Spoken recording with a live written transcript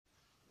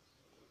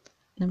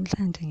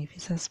Namhlanje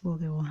ngifisa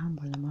sibuke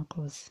uhambo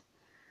lamakhosi.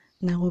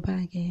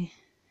 Nakuba-ke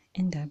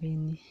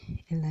endabeni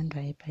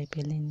elandwayo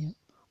eBhayibhelini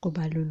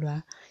kubalulwa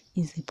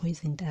izipho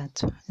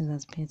ezintathu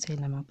ezaziphethwe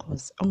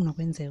lamakhosi.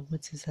 Okunokwenzeka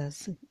ukuthi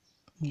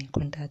zazingekho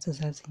ntathu,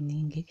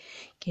 zaziningi,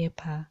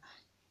 kepha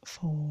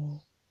for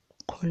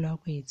ukukholwa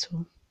kwethu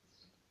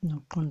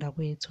nokuqonda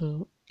kwethu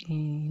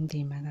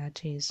indima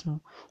kaJesu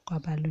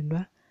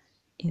kwabalulwa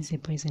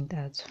izipho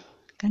ezintathu.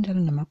 Kanjalo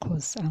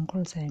namakhosi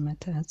angikholwa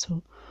ayimathathu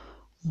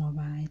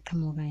ngoba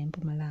iqhamuka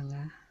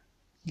eMpumalanga.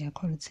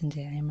 Ngiyakholwa ukuthi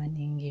nje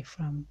ayemaningi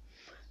from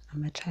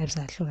ama-tribes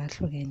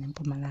ahlukahlukene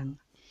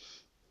eMpumalanga.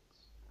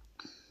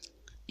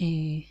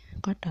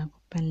 Kodwa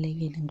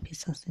kubalulekile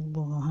ngifisa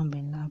sikubuke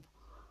ohambeni labo.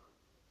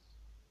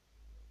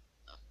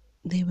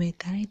 They were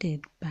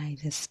guided by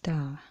the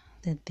star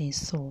that they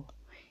saw.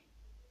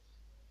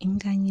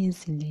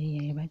 Inkanyezi le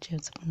yayibatshela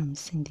ukuthi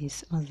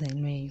kunomsindisi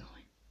ozelweyo.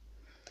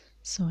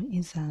 So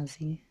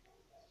izazi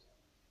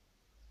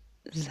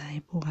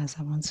zayibuka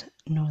zabona ukuthi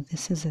no,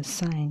 this is a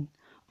sign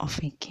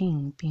of a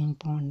king being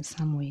born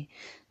somewhere.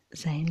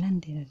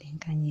 Zayilandela le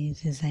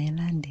nkanyezi,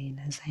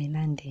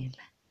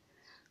 zayilandela.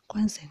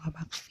 Kwaze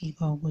kwaba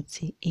kufika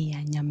ukuthi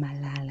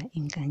iyanyamalala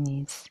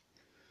inkanyezi.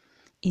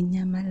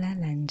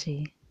 Inyamalala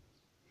nje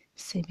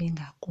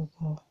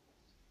sebengakubo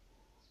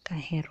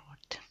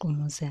kaHerod,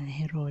 kumuzi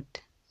kaHerod.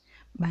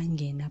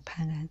 Bangena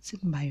phakathi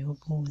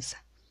bayobuza.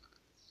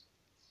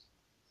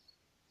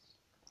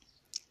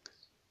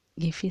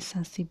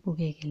 Ngifisa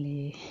sibukeke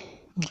le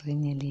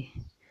ngxenye le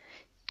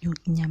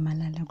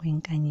yokunyamalala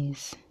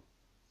kwenkanyezi.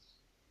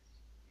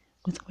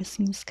 Kuthi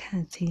kwesinye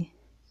isikhathi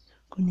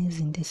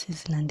kunezinto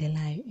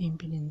esizilandelayo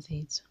empilweni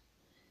zethu.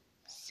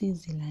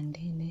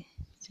 Sizilandele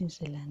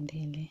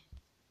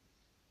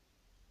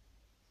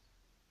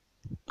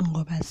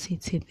ngoba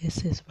sithi this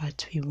is what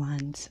we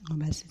want,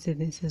 ngoba sithi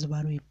this is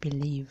what we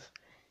believe.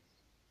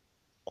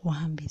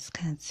 Kuhamba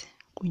isikhathi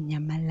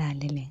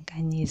kunyamalale le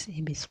nkanyezi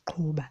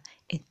ebesiqhuba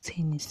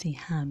ekutheni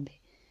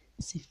sihambe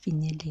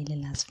sifinyelele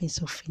la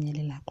sifisa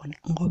ukufinyelela khona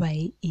ngoba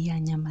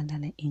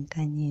iyanyamalala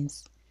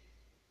inkanyezi.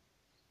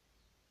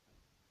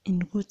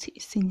 Ukuthi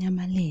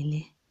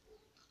isinyamalele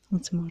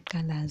uthi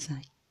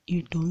mawuqalaza,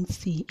 you don't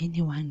see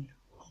anyone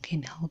who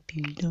can help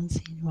you, you don't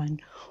see anyone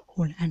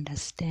who will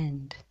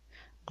understand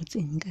ukuthi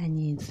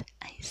inkanyezi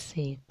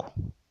ayisekho.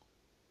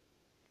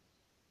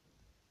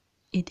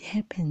 It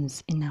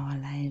happens in our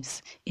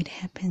lives. It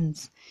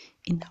happens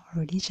in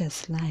our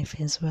religious life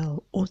as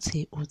well.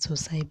 Uthi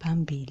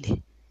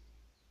usayibambile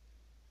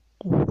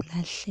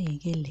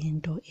kulahleke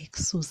lento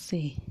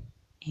ekususe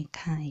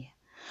ekhaya.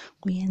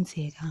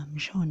 Kuyenzeka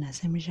ngisho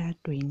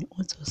nasemshadweni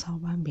uthi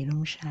usawubambile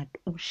umshado,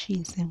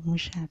 ushise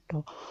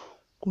umshado,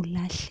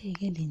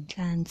 kulahleke le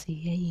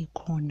nhlansi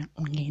yayikhona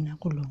ungena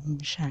kulo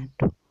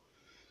umshado.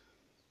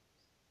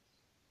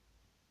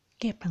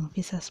 Kepha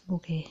ngifisa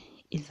sibuke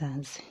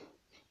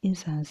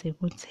izazi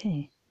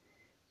kuthe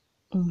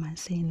uma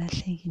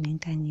selahlekile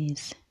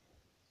inkanyezi,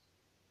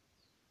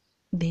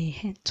 they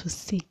had to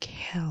seek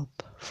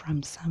help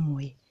from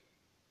somewhere.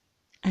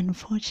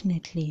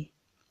 Unfortunately,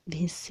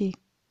 they seek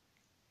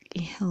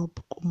help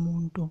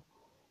kumuntu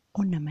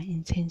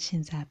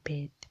onama-intentions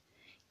abad,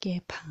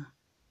 kepha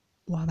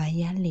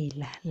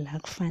wabayalela la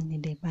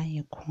kufanele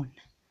baye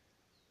khona.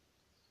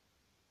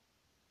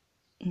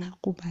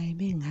 Nakuba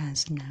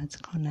bengazi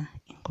nathi khona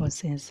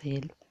inkosi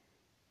ezelwe,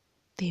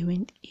 they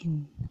went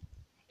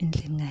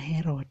endlini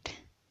kaHerod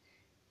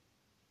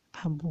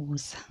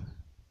babuza.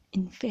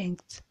 In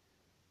fact,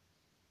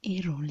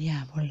 irole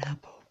yabo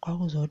lapho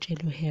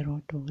kwakuzotshela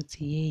uHerod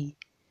ukuthi hey,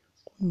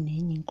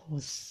 kunenye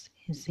inkosi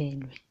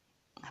ezelwe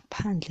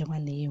ngaphandle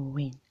kwaleyo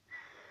wena.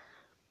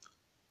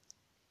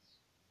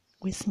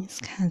 Kwesinye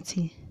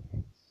isikhathi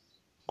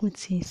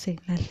kuthi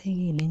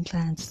sekulahlekile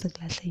inhlansi,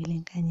 sekulahlekile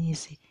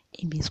inkanyezi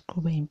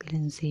ebisiqhuba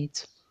empilweni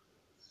zethu,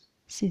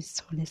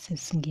 sizithole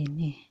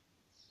sesingene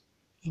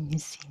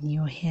emizini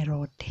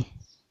yoHerode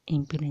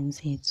empilweni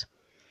zethu.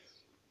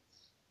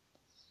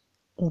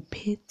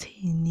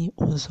 Uphetheni,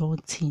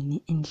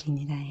 uzothini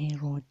endlini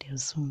kaHerode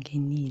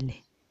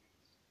usungenile?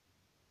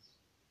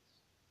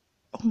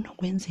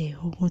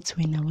 Okunokwenzeka ukuthi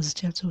wena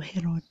uzitshela ukuthi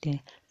uHerode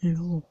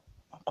lo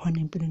okhona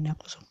empilweni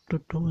yakho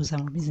uzokududuza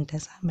ngoba izinto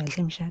azihamba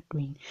kahle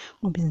emshadweni,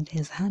 ngoba izinto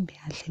azihambi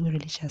kahle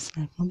kwi-religious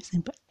life,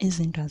 ngoba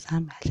izinto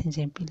azihamba kahle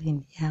nje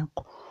empilweni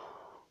yakho.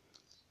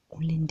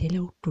 Ulindele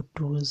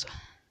ukududuzwa.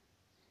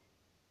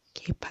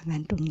 Kepha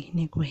kanti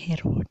ungene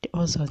kuHerode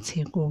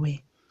ozothi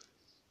kuwe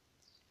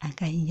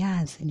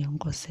akayazi leyo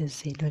nkosi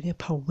ezelwe,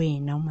 kepha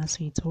wena uma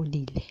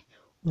suyitholile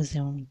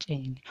uze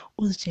ungitshele.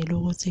 Uzitshele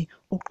ukuthi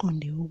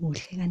uqonde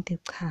ukuhle kanti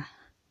cha,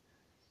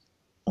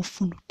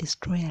 ufuna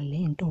ukudestroya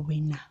lento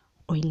wena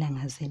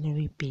oyilangazele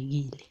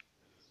uyibhekile.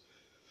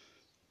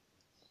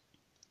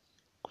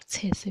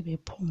 Kuthe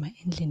sebephuma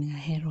endlini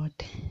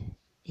kaHerode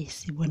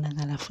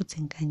isibonakala futhi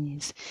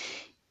inkanyezi.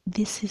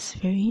 This is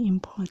very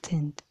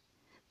important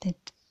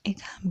that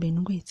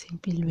ekuhambeni kwethu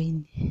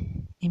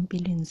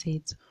empilweni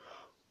zethu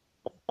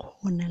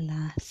kukhona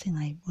la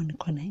singayiboni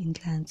khona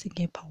inhlansi,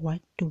 kepha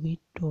what do we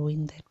do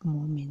in that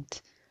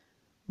moment?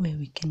 where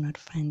we cannot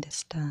find the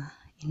star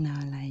in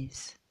our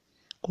lives.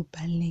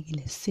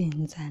 Kubalulekile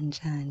senza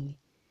njani,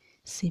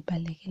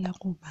 sibalekela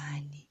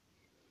kubani,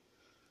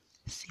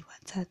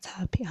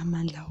 siwathathaphi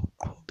amandla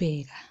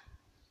okuqhubeka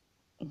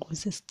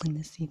ukuze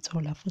sigcine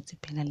siyithola futhi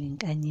phela le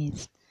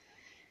nkanyezi.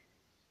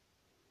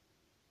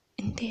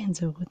 Into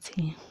eyenza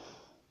ukuthi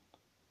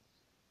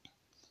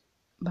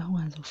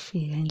bakwazi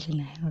ukufika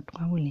endlini kaHerod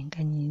kwakule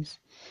nkanyezi.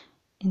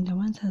 And I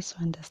want us to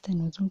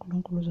understand ukuthi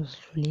uNkulunkulu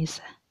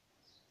uzosidlulisa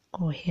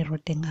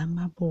koHerod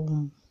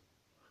ngamabomu,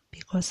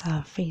 because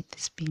our faith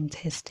is being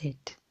tested.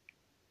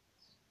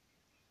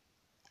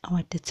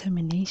 Our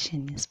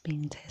determination is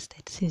being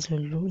tested.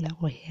 Sizodlula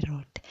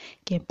koHerod,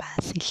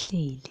 kepha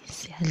sihleli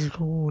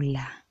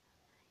siyadlula.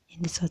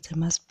 And sothi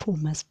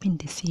masiphuma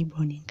siphinde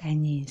siyibone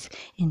inkanyezi,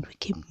 and we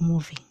keep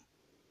moving.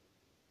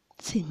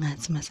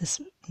 Singathi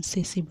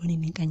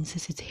masesibonile inkanyezi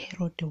sithi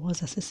Herod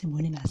woza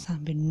sesibonile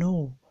asambe.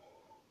 No.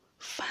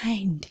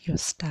 Find your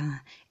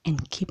star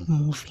and keep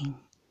moving.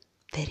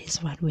 That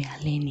is what we are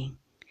learning.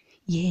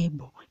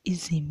 Yebo,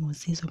 izimo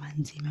zizoba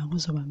nzima,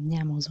 kuzoba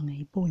mnyama,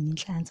 uzongayiboni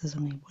inhlansi,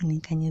 uzongayiboni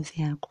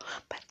inkanyezi yakho,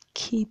 but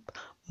keep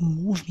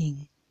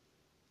moving.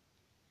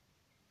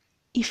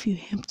 If you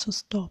have to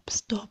stop,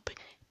 stop.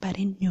 But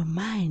in your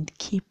mind,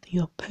 keep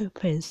your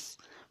purpose.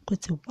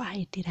 Because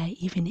why did I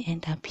even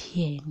end up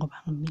here?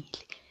 Ngoba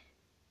ngimile.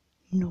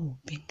 No,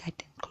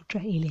 bengikade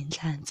ngiqhutshwa ile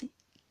nhlansi.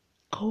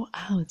 Go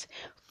out,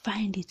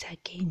 find it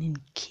again and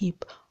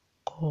keep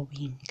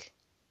going.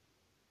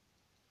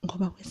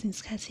 Ngoba kwesinye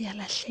isikhathi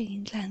iyalahleka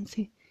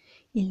inhlansi,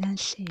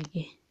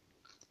 ilahleke.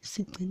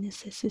 Sigcine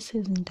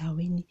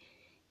sesisezindaweni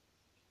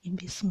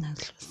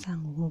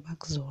ebesingazihlosanga ukuba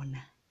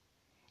kuzona.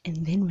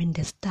 And then when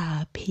the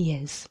star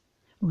appears,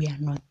 we are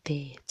not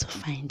there to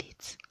find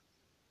it.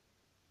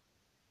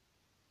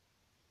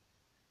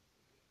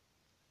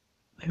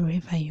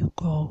 Wherever you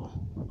go,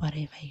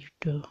 whatever you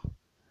do,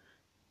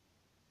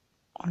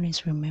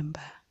 always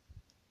remember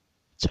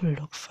to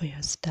look for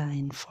your star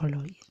and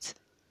follow it.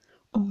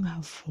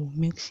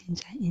 Ungavumi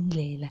ukushintsha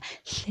indlela,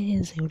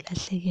 hleze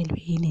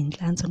ulahlekelwe yile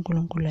nhlansi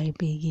uNkulunkulu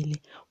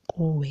ayibekile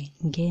kuwe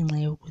ngenxa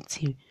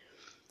yokuthi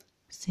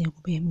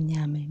sekube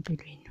emnyama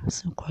empilweni,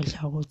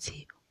 usukhohlwa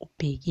ukuthi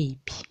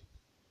ubhekephi.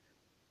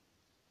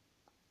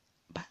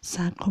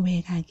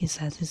 Basaqhubeka-ke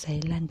sazi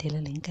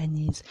sayilandela le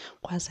nkanyezi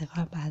kwaze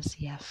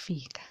kwabazi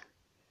yafika,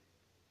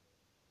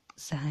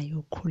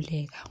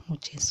 sayokhuleka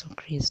ngoJesu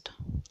Kristu.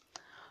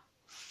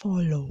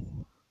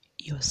 Follow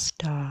your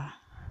star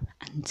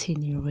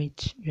until you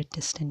reach your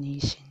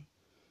destination.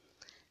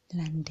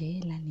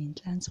 Landela le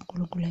nhlansi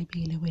uNkulunkulu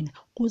ayibekile kuwena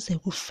kuze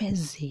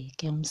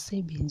kufezeke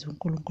umsebenzi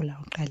uNkulunkulu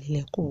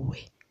awuqalile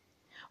kuwe.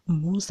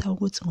 Musa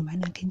ukuthi ngoba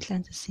nakho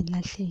inhlansi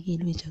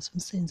silahlekile nje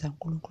umsebenzi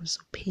kaNkulunkulu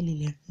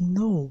usuphelile.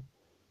 No.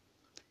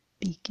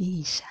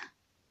 Bikisha.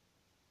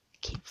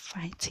 Keep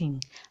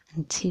fighting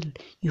until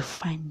you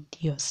find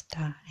your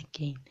star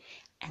again,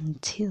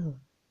 until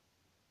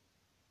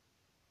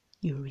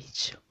you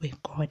reach where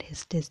God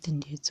has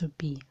destined you to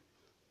be.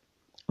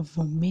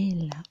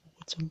 Vumela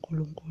ukuthi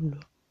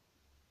uNkulunkulu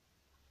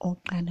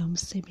oqala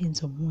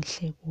umsebenzi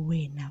omuhle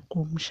kuwena,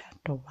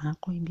 kumshado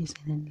wakho,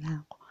 ebizweni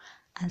lakho,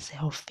 aze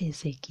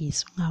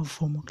awufezekise.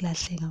 Ungavumi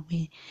ukulahleka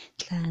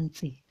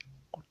kwenhlansi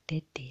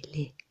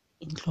kudedele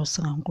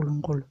inhloso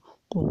kaNkulunkulu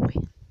kuwe.